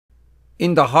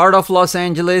In the heart of Los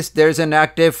Angeles, there's an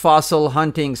active fossil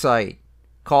hunting site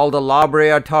called the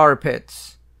Brea tar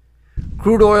pits.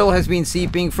 Crude oil has been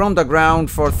seeping from the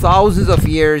ground for thousands of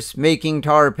years, making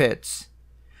tar pits.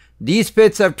 These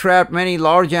pits have trapped many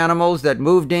large animals that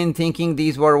moved in thinking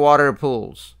these were water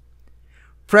pools.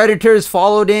 Predators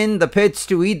followed in the pits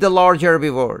to eat the large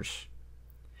herbivores.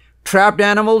 Trapped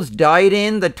animals died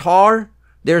in the tar,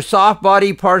 their soft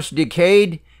body parts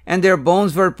decayed, and their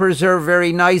bones were preserved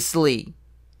very nicely.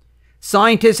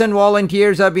 Scientists and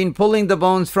volunteers have been pulling the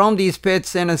bones from these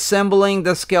pits and assembling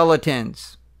the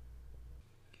skeletons.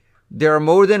 There are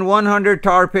more than 100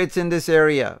 tar pits in this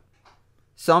area.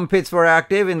 Some pits were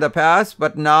active in the past,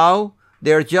 but now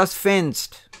they're just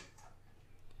fenced.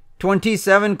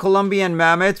 27 Columbian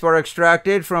mammoths were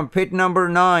extracted from pit number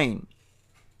 9.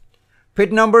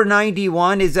 Pit number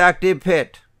 91 is active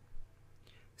pit.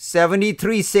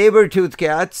 73 saber-tooth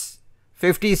cats,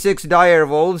 56 dire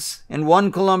wolves, and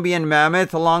 1 Columbian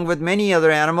mammoth, along with many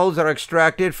other animals, are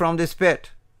extracted from this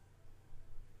pit.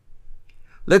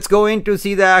 Let's go in to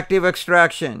see the active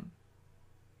extraction.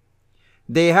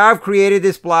 They have created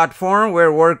this platform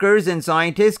where workers and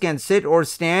scientists can sit or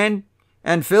stand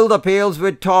and fill the pails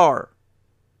with tar.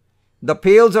 The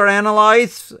pails are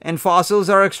analyzed and fossils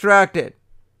are extracted.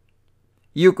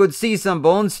 You could see some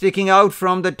bones sticking out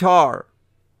from the tar.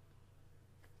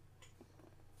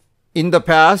 In the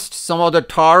past, some of the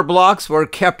tar blocks were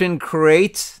kept in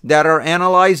crates that are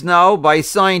analyzed now by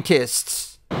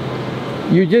scientists.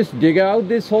 You just dig out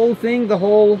this whole thing, the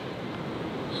whole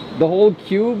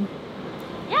cube?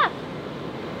 Yeah.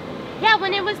 Yeah,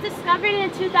 when it was discovered in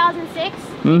 2006,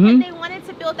 and they wanted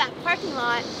to build that parking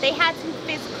lot, they had to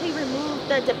physically remove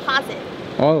the deposit.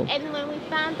 Oh. And when we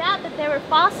found out that there were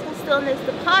fossils still in this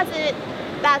deposit,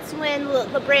 that's when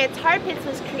the Brea tar pits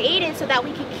was created, so that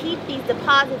we could keep these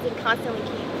deposits and constantly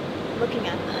keep looking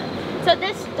at them. So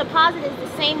this deposit is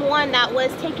the same one that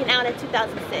was taken out in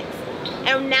 2006,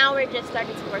 and now we're just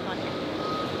starting to work on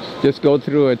it. Just go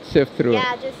through it, sift through it.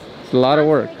 Yeah, just it's a lot of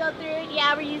work. Go through it.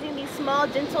 Yeah, we're using these small,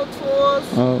 gentle tools.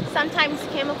 Oh. Sometimes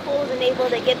chemicals and able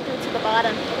to get through to the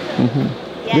bottom.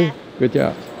 Yeah. Good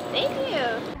job. Thank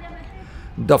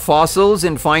you. The fossils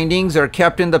and findings are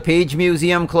kept in the Page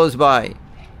Museum close by.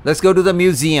 Let's go to the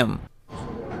museum.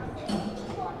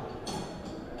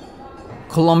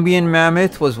 Columbian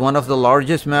mammoth was one of the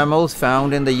largest mammals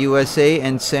found in the USA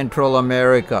and Central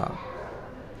America.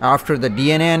 After the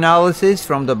DNA analysis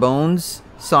from the bones,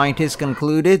 scientists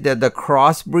concluded that the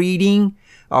crossbreeding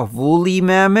of woolly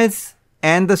mammoth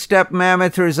and the steppe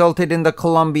mammoth resulted in the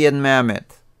Columbian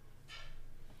mammoth.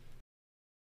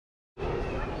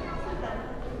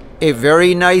 A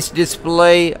very nice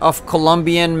display of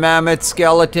Columbian mammoth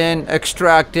skeleton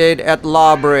extracted at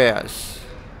Brea.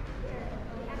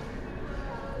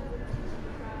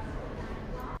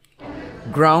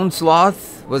 Ground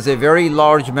sloth was a very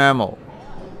large mammal.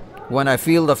 When I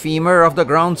feel the femur of the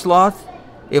ground sloth,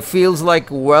 it feels like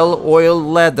well-oiled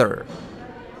leather.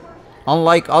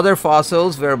 Unlike other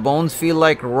fossils where bones feel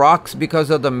like rocks because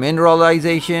of the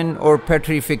mineralization or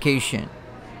petrification.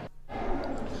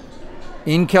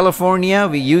 In California,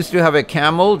 we used to have a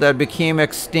camel that became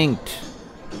extinct.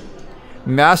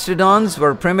 Mastodons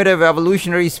were primitive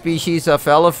evolutionary species of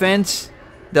elephants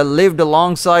that lived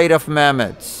alongside of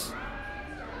mammoths.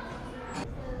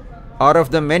 Out of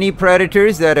the many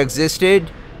predators that existed,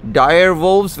 dire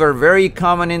wolves were very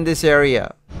common in this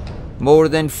area. More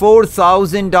than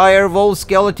 4,000 dire wolf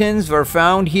skeletons were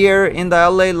found here in the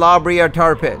LA Brea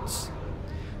tar pits.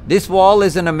 This wall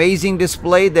is an amazing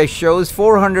display that shows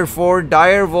 404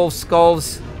 dire wolf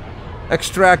skulls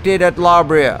extracted at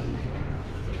Brea.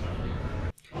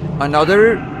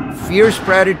 Another fierce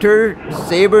predator,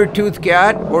 saber-tooth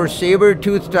cat or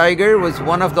saber-tooth tiger, was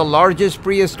one of the largest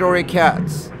prehistoric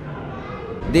cats.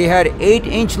 They had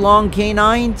 8-inch long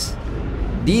canines.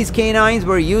 These canines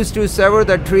were used to sever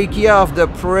the trachea of the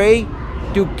prey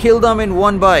to kill them in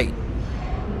one bite.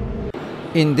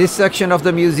 In this section of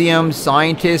the museum,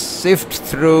 scientists sift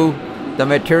through the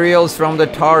materials from the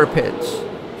tar pits.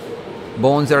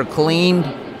 Bones are cleaned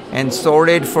and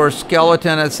sorted for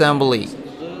skeleton assembly.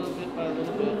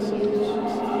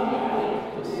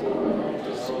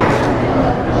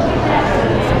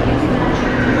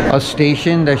 A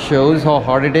station that shows how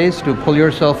hard it is to pull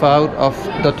yourself out of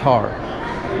the tar.